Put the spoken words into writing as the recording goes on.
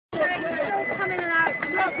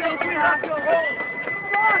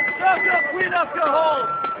Clean up your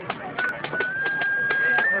hole!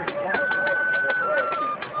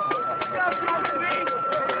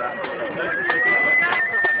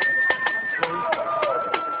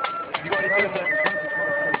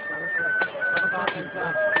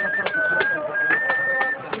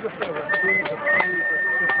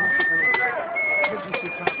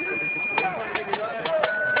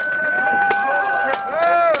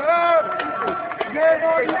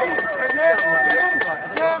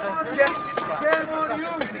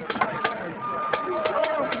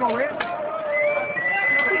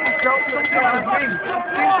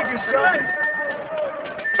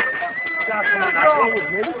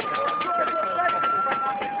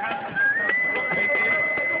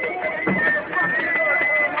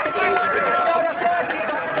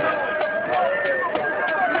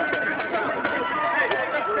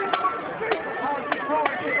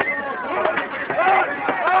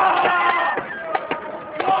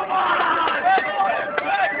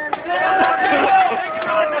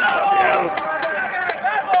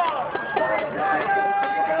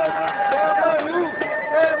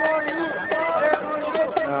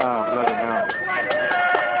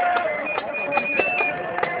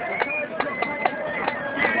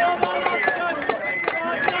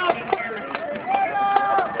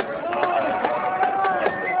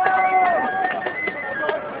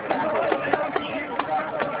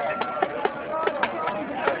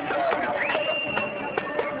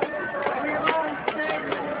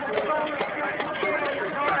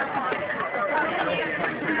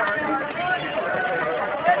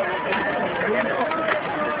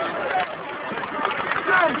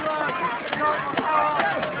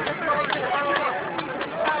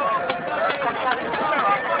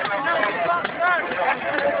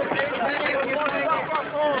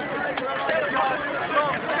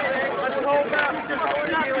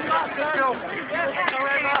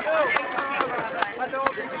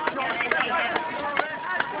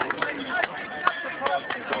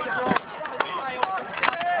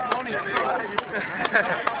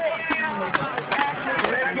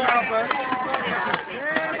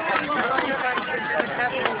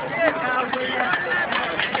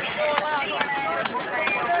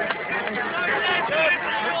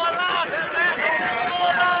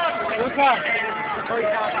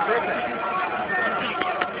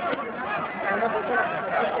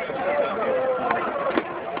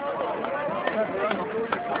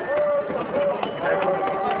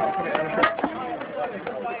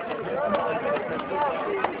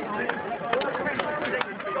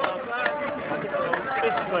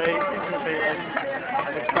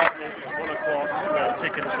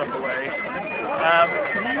 Taking stuff away.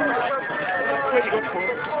 Pretty good for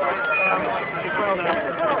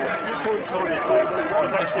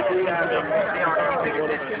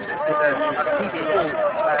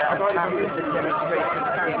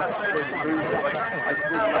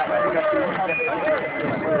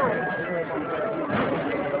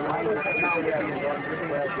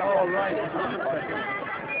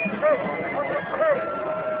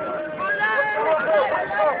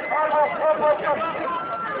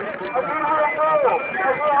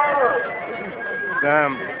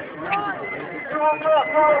Damn.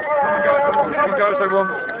 Come and go, everyone.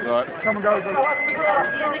 Right. Come and go, everyone.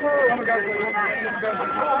 Come and go, everyone.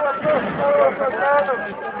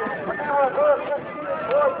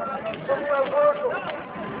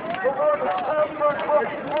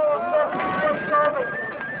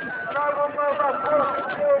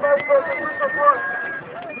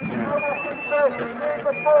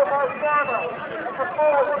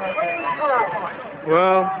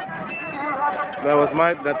 Well,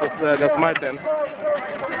 that's my tent.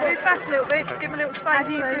 Move back a little bit, give him a little space. How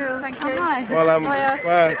do you feel? Thank you.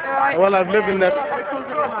 Well, I've lived in that.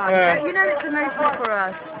 You know it's emotional for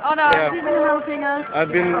us. Oh no, yeah. you've been helping us. I've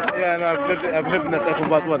lived in that for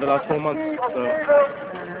about the last 4 months. So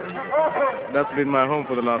that's been my home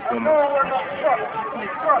for the last 4 months.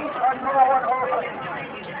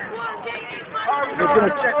 We're going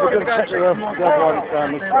to check the other one.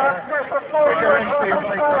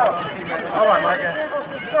 All right, mate.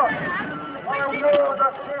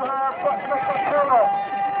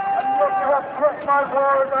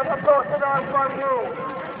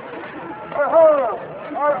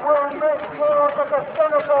 I will make sure that the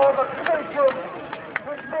Senator of the nation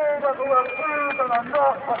is made that we are true and are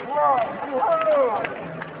not but wrong.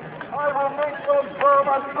 I will make them firm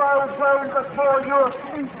and bow down before your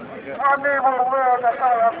feet. And they will wear that I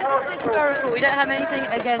have worked We don't have anything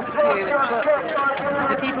against you. It's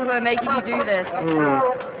the people who are making you do this.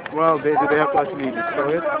 Well, they have to actually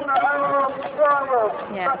destroy it.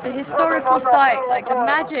 Yeah, the historical site, like the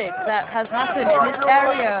magic that has happened in this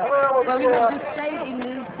area where we have just stayed in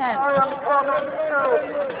these tents.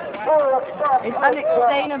 It's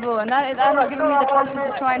unexplainable, and that is only giving me the passion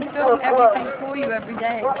to try and film everything for you every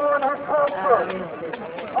day. The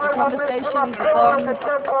conversations, the bonds, and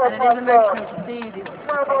it is emotional to see these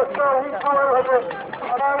stuff.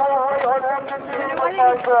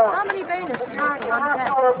 How many bailiffs do you have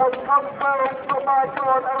for one tent?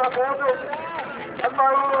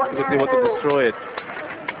 Because they want to destroy it.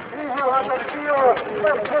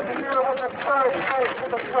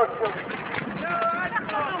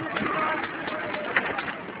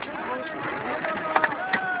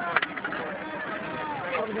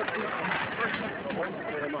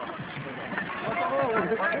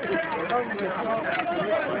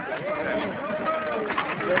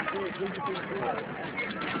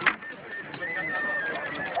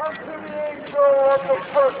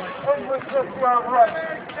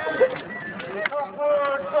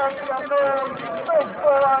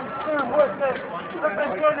 The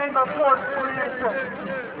beginning of your creation.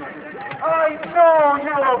 I know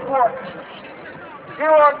you are what? You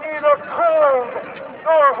are neither cold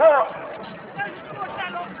nor hot.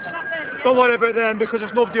 Don't worry about them because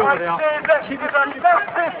there's nobody over there. I say that it is a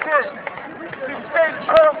necessity to state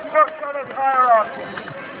construction and hierarchy.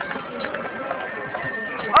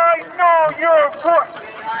 I know your what?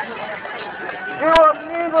 You are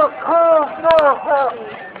neither cold nor hot.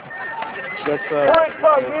 That's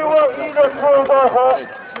You are neither cold nor hot.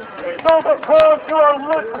 So because you are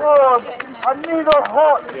lukewarm and neither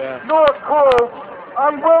hot nor cold, I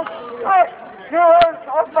will spit you out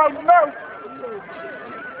of my mouth.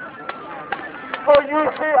 For you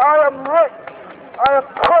see, I am rich, I am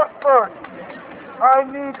prospered, I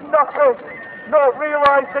need nothing, not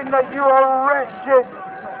realizing that you are wretched,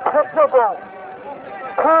 pitiable,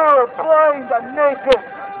 poor, blind, and naked.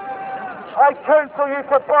 I counsel you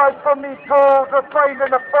to buy from me gold refined in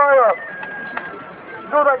the fire,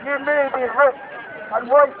 so that you may be rich, and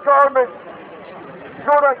white garments,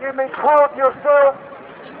 so that you may clothe yourself,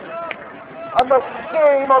 and the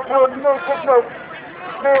shame of your nakedness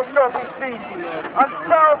may not be seen, and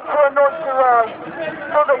salve to anoint your eyes,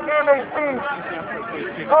 so that you may see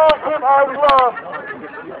those whom I love.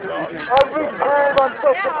 I return on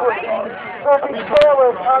discipline, so be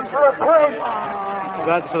careless and repent.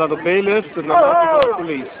 That's another bailiff, another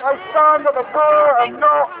police. I stand at the door and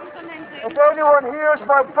knock. If anyone hears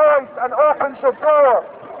my voice and opens the door,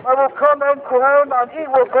 I will come into him and eat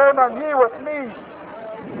with him and he with me.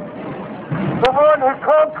 The one who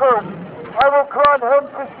conquers, I will grant him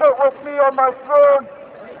to sit with me on my throne,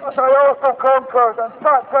 as I also conquered and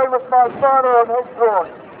sat down with my Father on his throne.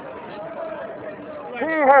 He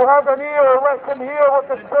who has an ear, let him hear what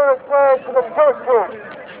the Spirit says to the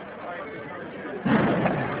churches.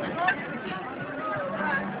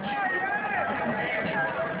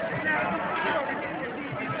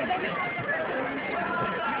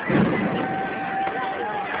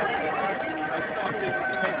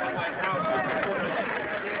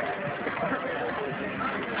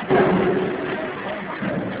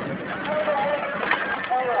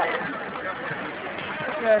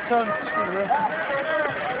 Yeah, tell them.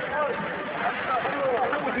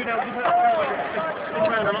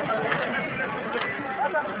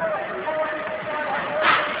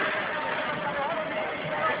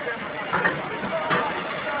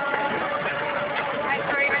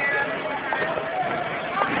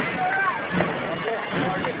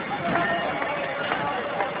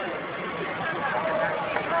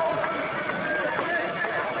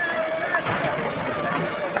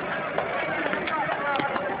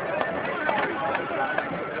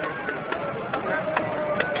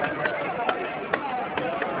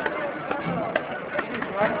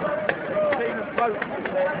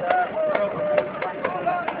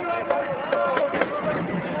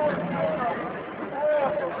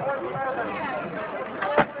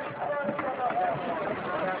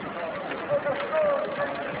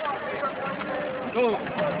 Go.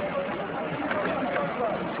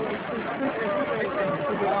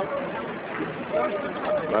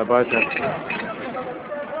 Bye-bye, sir.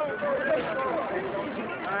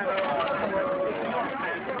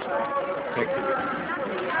 Thank you.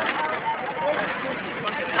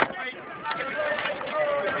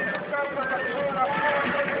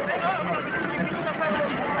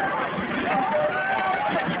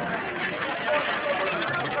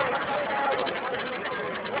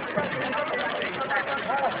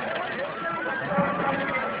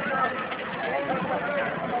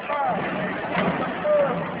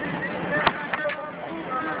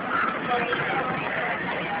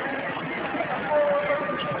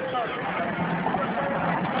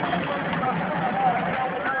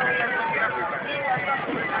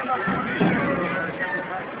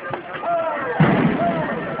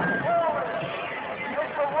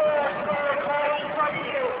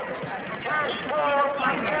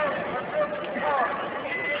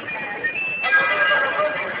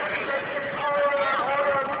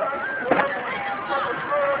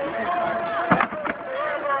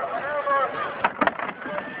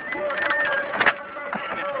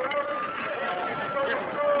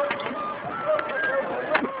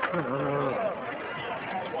 I'm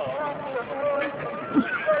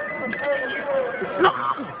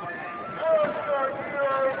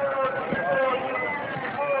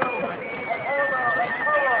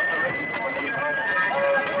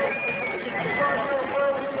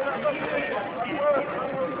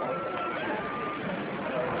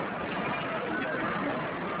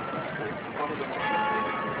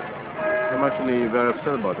actually very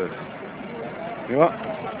upset about it. You what?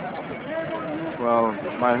 Well,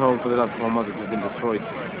 my home for the last 4 months has been destroyed.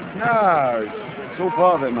 No, it's all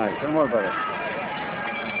part of it, mate. Don't worry about it.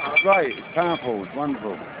 It's great. It's powerful. It's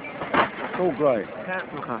wonderful. It's all great.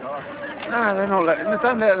 No, they're not letting.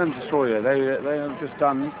 Don't let them destroy you. They have just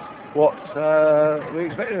done what we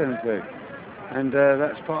expected them to do, and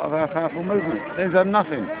that's part of our powerful movement. They've done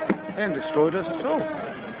nothing. They haven't destroyed us at all.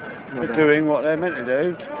 They're doing what they're meant to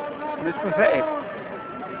do, and it's pathetic.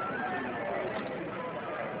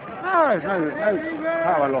 No, there's no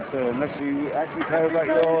power loss there unless you actually care about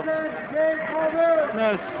your...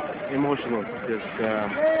 No, it's emotional. Just,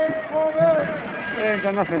 They ain't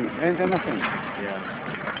done nothing. They ain't done nothing. yeah.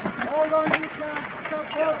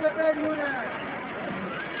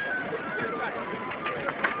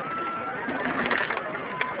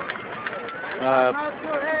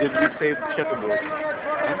 Did we save Checkerboard?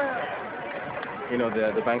 You know,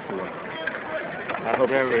 the Banksy one. I hope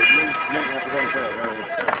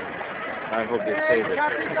I hope they save it.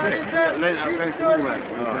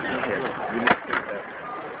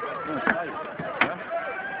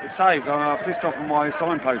 It's saved. I pissed off on my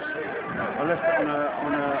signpost. I left it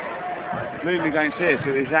on a moving against here,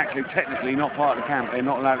 so it's actually technically not part of the camp. They're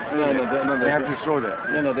not allowed to do it. They have destroyed it.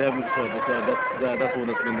 No, they haven't destroyed it. That's what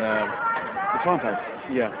has been. The signpost.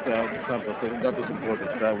 Yeah, the sample. So that was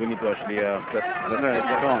important. We need to actually. It's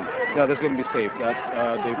gone. Yeah, that's going to be saved.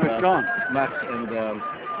 It's gone. Max and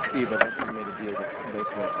Steve have actually made a deal that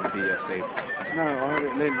those ones will be saved. No, I had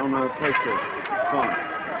it lit on a poster. It's gone.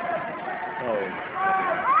 Oh.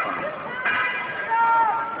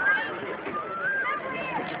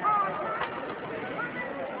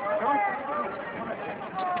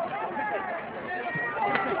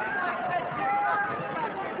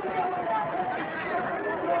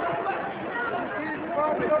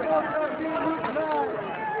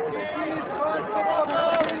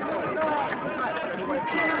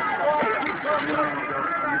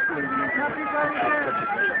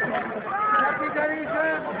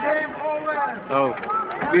 Oh,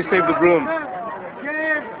 please save the broom.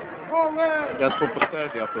 That's for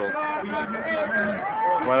posterity after all.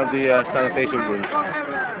 One of the sanitation brooms.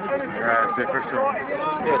 Yeah, it's official.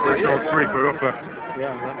 Yeah, It's all sweeper upper.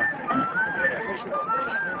 yeah.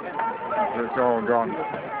 It's all gone.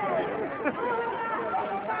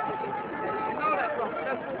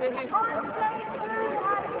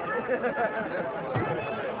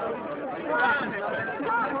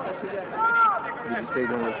 Did you save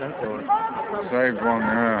one of the tanks or? Saved one,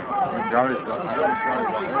 yeah. The garage got that.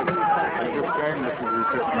 I just came because we were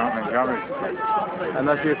sitting out in the garage. I'm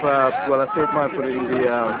not sure if, well, I saved mine for in the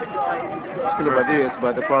Killabadias,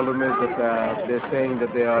 but the problem is that they're saying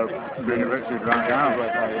that they are Being evicted right now.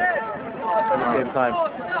 right now, yeah. At the same time.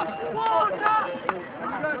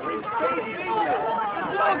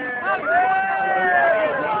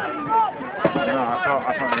 No,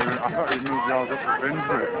 I thought you moved yours up to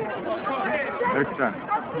Finsbury. Big time.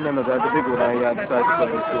 No, the big one I decided to go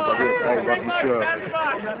to Killabadias. I wasn't sure.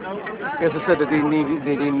 Yes, I said that they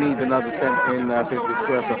didn't need another tent in 50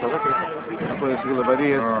 square, so I thought, okay, I'll put it to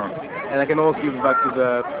Killabadias. And I can also give it back to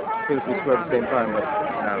the 50 square at the same time, but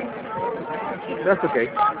no. That's okay.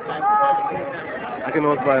 I can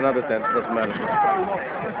always buy another tent, doesn't matter.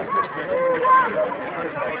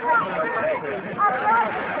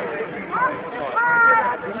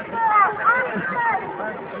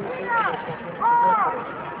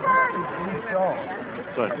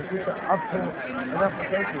 Sorry. I've put an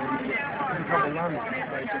application to become a land.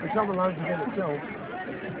 Become a land again itself.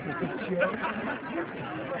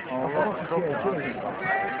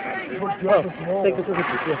 Take the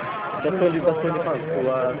certificate, yeah. That's 20 pounds for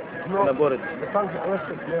laboratory. The tanks are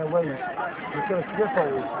electric their ways. You've got a slip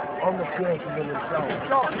holes on the chairs and then themselves.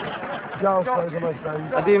 Giles says on my stand.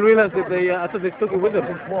 I didn't realize that I thought they took it with them.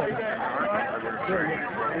 What?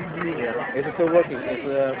 Is it still working? It's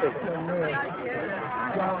perfect.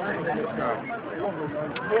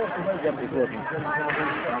 Yep, it's working.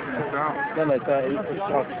 No, it's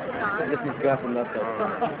short. It just needs gas on that side.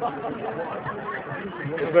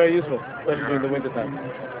 It's very useful, especially during the winter time.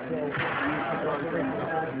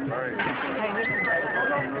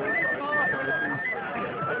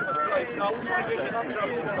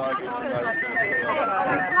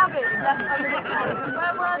 Hey, rubbish left unpicked.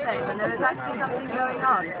 Where were they when there was actually something going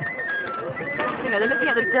on? You know, they're looking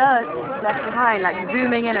at the dirt left behind, like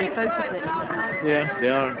zooming in and focusing. Yeah, they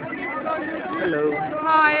are. Hello.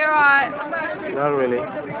 Hi, you're right. Not really.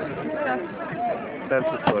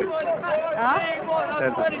 Census choice. Huh?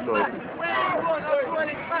 Census choice.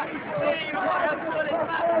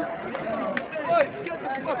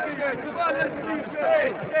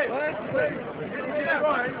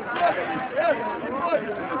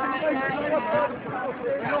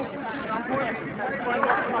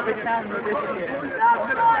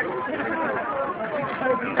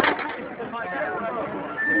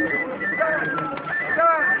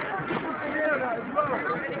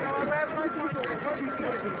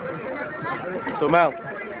 So Mal,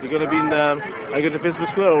 you're going to be in, are you going to Finsbury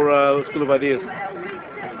Square or School of Ideas?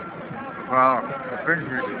 Well, I think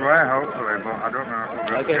it's square, hopefully, but I don't know if we'll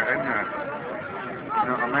be able to get in there. You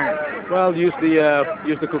know what I mean? Well, use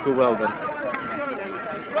the cuckoo well then.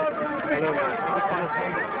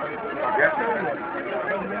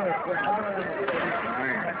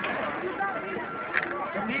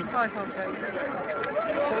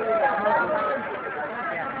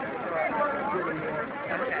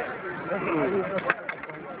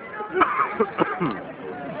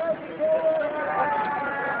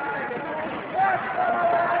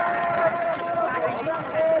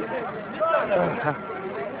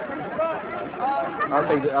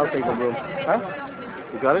 I'll take the room. Huh?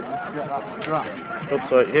 You got it? Yeah. Oops,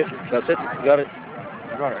 sorry. Here. That's it. You got it.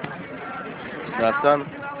 Got it. That's done.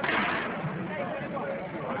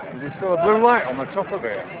 Is there still a blue light on the top of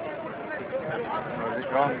it? Or is it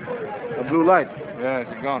gone? A blue light. Yeah, is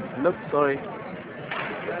it gone? Nope, sorry.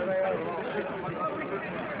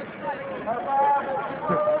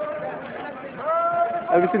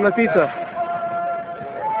 Have you seen Nafisa?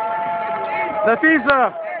 Nafisa!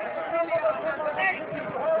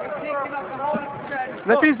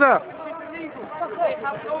 Nafisa!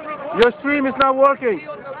 Your stream is not working. I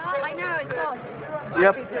know, it's not.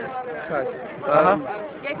 Yep.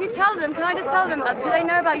 Yeah, if you tell them, can I just tell them, do they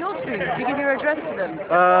know about your stream? Do you give your address to them?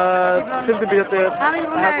 Simply be at the How many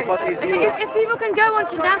people know? If people can go on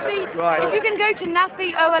to NAFI, if you can go to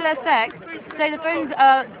NAFI OLSX, say the phone's,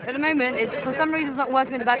 at the moment, it's for some reason it's not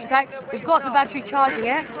working with the battery pack. We've got the battery charging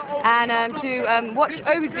it, and to watch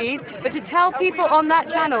Obies, but to tell people on that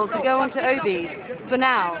channel to go on to Obies for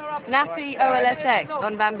now. NAFI OLSX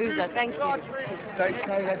on Bambuza. Thank you.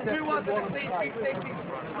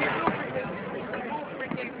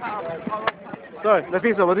 Sorry,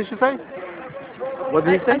 Nafisa, what did she say? What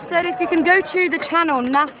did you say? I said if you can go to the channel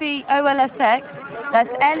NAFI OLSX, that's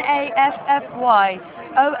NAFFY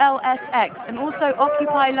OLSX, and also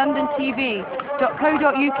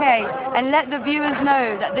OccupyLondonTV.co.uk, and let the viewers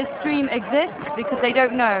know that this stream exists because they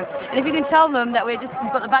don't know. And if you can tell them that we've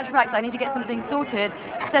got the battery packs, I need to get something sorted,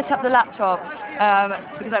 set up the laptop,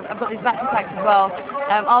 because I've got these battery packs as well.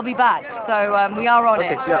 I'll be back, so we are on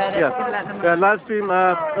it. Yeah, live stream,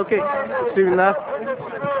 okay, streaming now.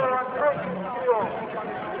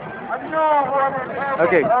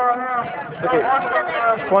 Okay. Okay.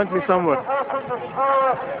 Point me somewhere.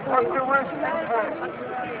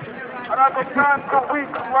 And I began to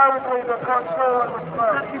weep loudly the control and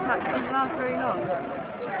respect.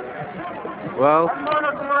 Well. And one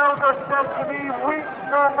of the elders said to me, weep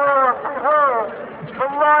no more, behold, the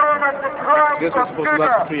lion and the cries This was supposed to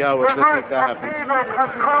last 3 hours, let's make that happen.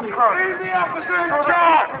 has conquered. Leave the officer in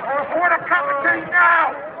charge! What a captain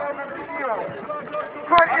now!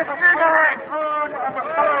 Put your cigarette food and the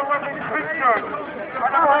fire-loving creatures.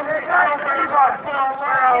 And I will make everybody feel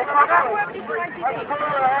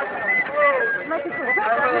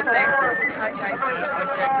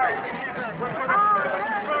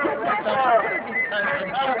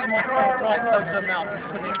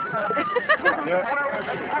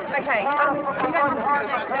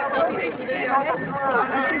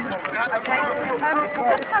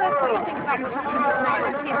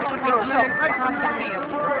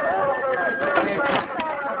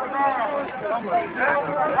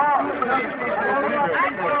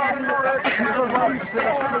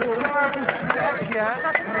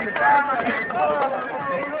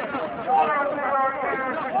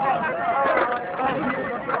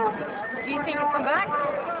Do you think you'll come back?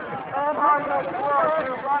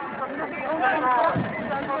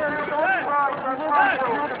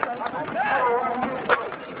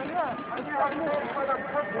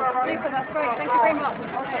 That's great. Thank you very much.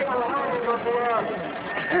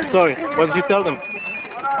 Sorry, what did you tell them?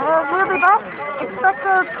 we'll be back.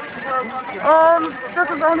 Expected. This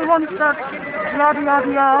is only one step. Yada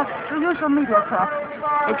yada yada. The usual media stuff.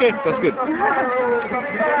 Okay, that's good.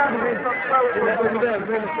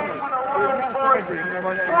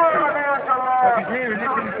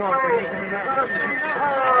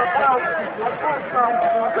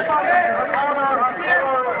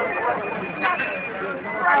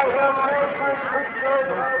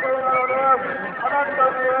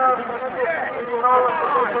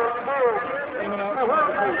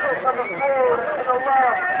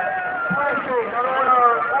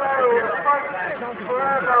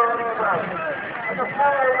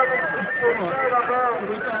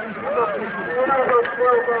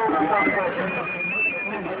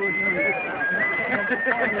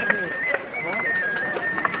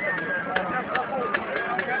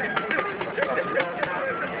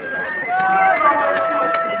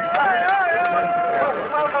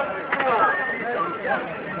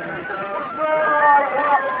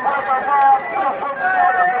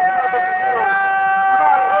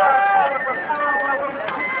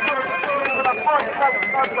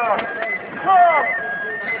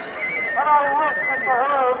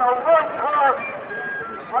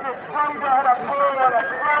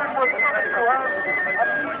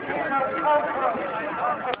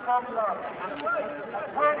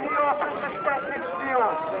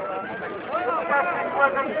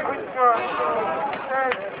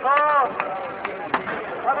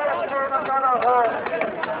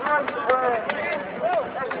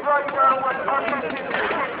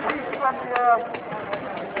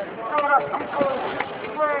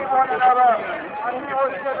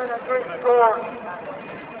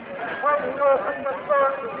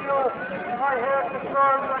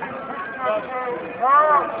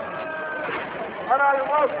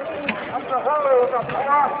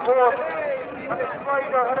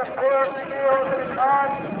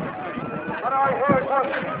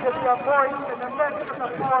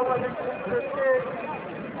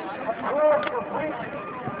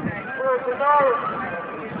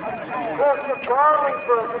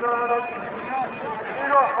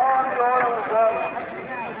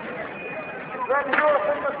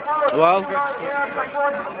 Well,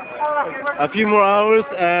 a few more hours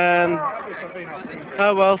and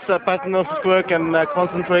Patino Square can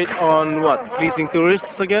concentrate on what? Pleasing tourists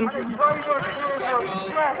again?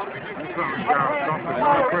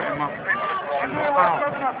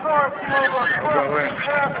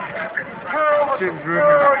 Sitting room in the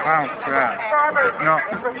house, yeah. Not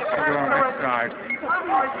go on this side.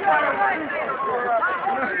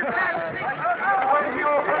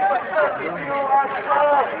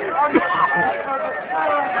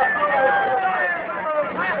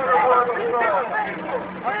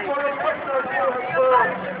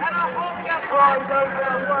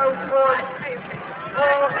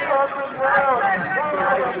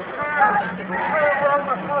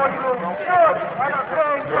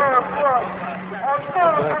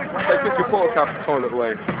 Take this report cap and toilet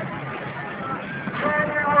away.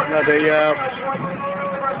 No,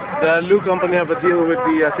 the loo company have a deal with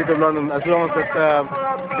the City of London. As long as that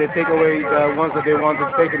they take away the ones that they wanted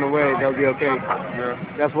taken away, they'll be okay. Yeah.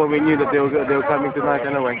 That's what we knew, that they were coming tonight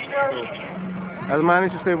anyway. I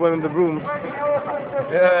managed to stay one in the room.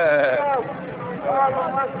 Yeah.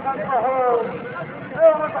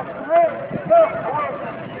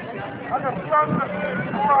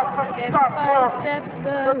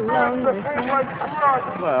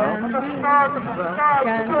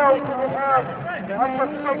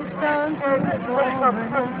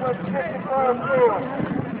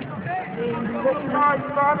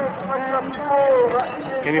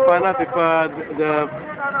 Can you find out if the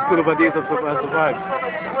school of ideas have survived? I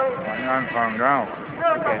haven't found out.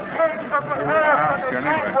 Okay.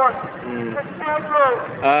 Anyway.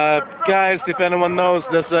 Guys, if anyone knows,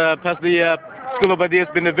 has the school of ideas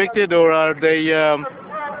been evicted, or are they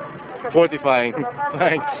fortifying?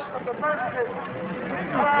 Thanks.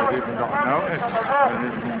 They've even got notice.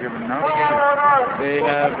 They've been given notice. They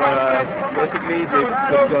have basically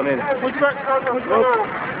they've gone in.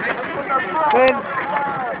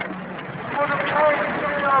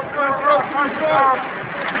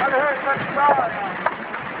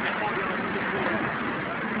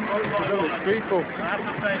 People. We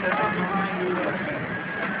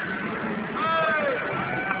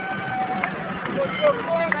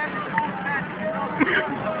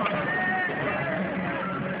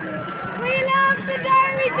love the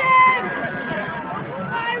dairy den!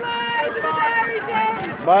 Bye-bye, the dairy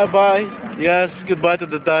den! Bye-bye. Yes, goodbye to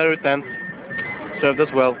the diary tent. Served us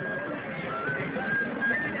well.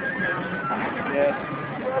 Yes.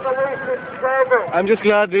 I'm just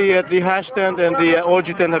glad the hash tent and the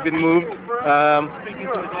orgy tent have been moved.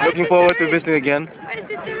 Looking forward to visiting again. Where's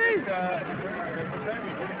the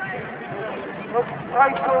roof?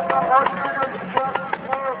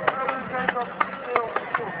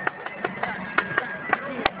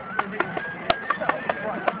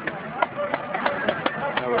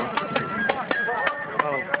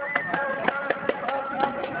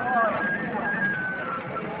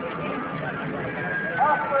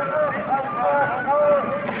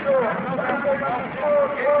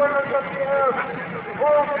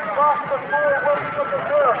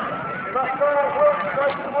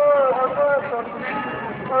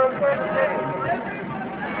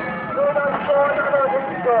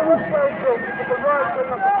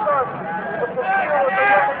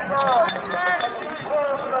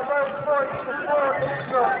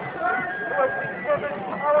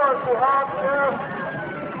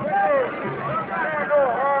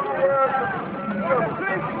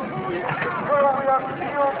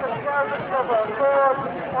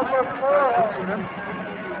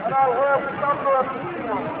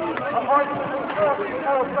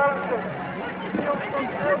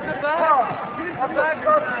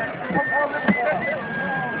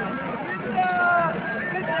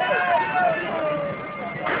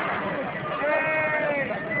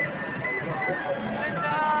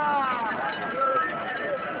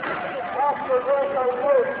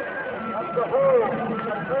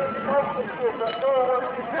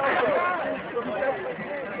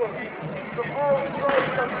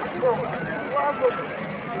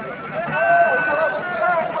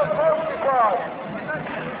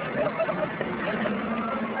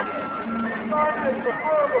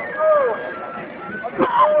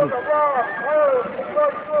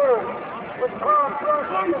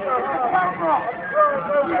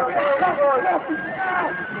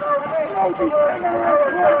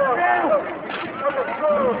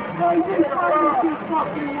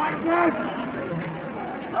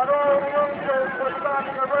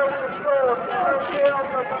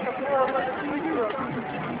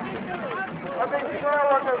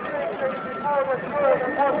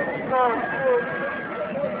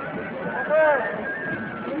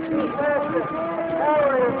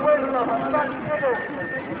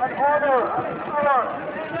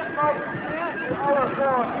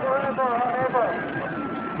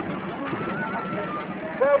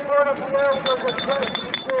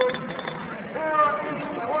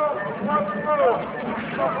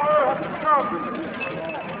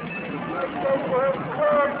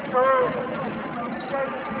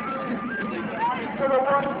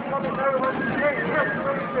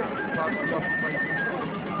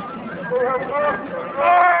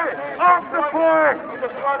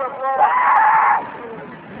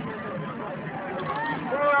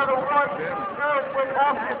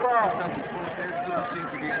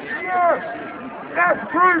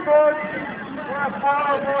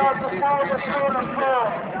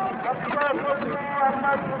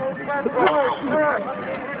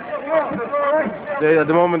 At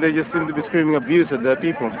the moment they just seem to be screaming abuse at their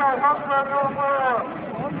people.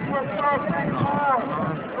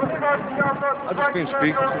 I've just been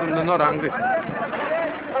speaking to them, they're not angry.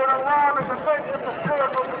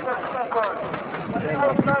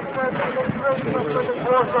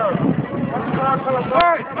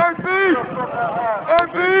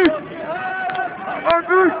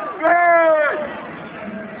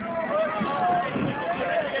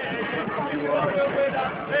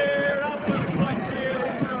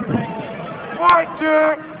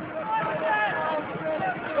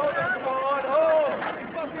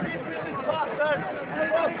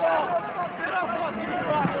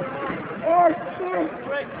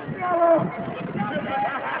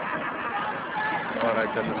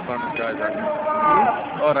 Alright then, the Spanish guy's angry.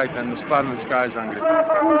 Alright then, the Spanish guy's angry.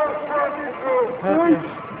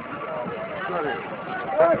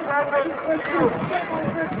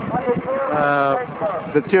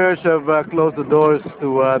 The church have closed the doors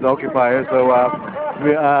to the occupiers, so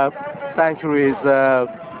sanctuary is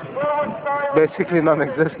basically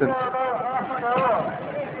non-existent.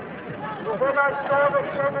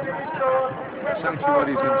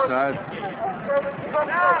 Sanctuary's inside.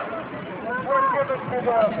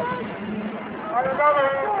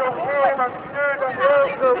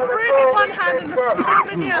 Really one hand in the other.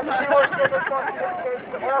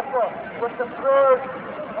 With the prayers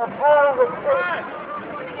of all the saints,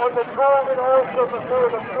 on the throne and also before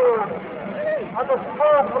the throne, and the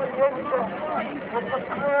smoke of the incense, with the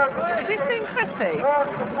prayers of the Is this thing Chrissy?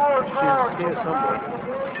 She's somewhere.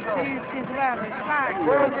 She's around his back.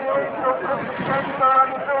 where the angels of the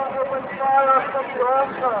Gentile filled with fire from the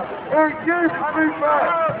altar. Oh, yes,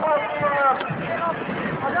 people!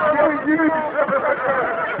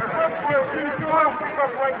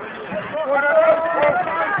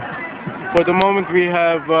 For the moment we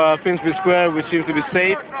have Finsbury Square, which seems to be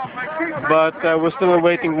safe, but we're still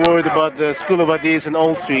awaiting word about the School of Ideas in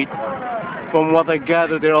Old Street. From what I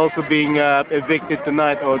gather, they're also being evicted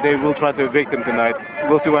tonight, or they will try to evict them tonight.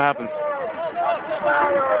 We'll see what happens.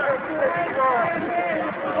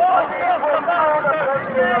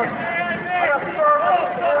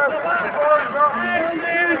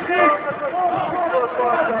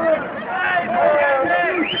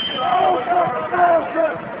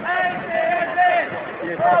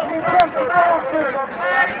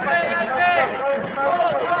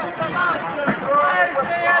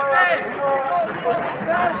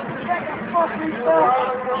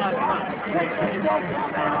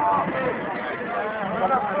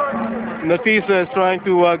 Nafisa is trying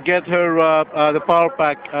to get her the power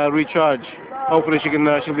pack recharged. Hopefully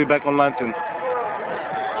she'll be back online soon.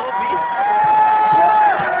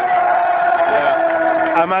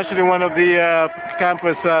 Yeah. I'm actually one of the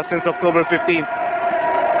campers since October 15th.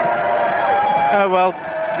 Well,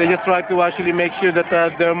 they just try to actually make sure that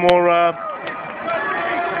there are more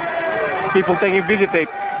people taking videotape.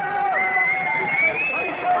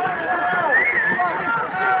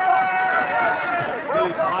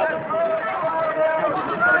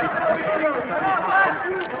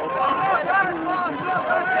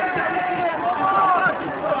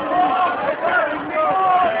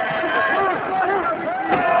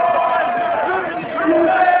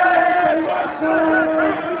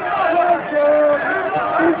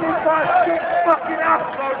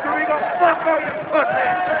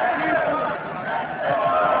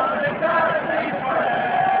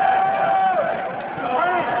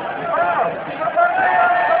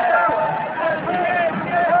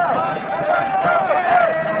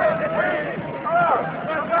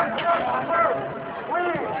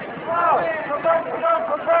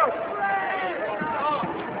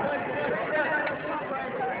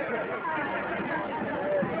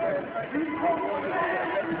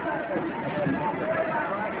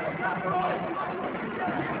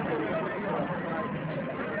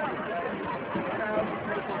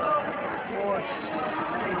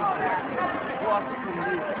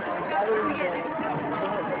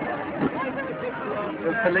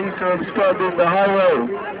 The police are obstructing the highway.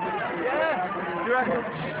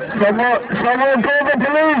 Someone call the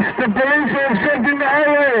police! The police are obstructing the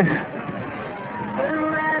highway!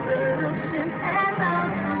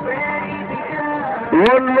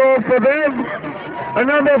 One more for them,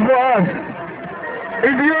 another for us.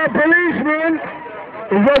 If you're a policeman,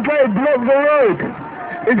 it's okay, block the road.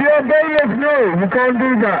 If you're a bailiff, no, you can't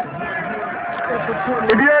do that.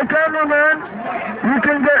 If you're a cameraman, you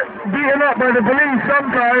can get beaten up by the police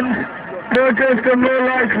sometimes. Protests are more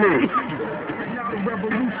likely.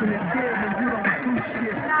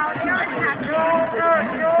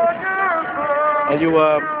 And you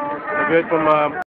heard from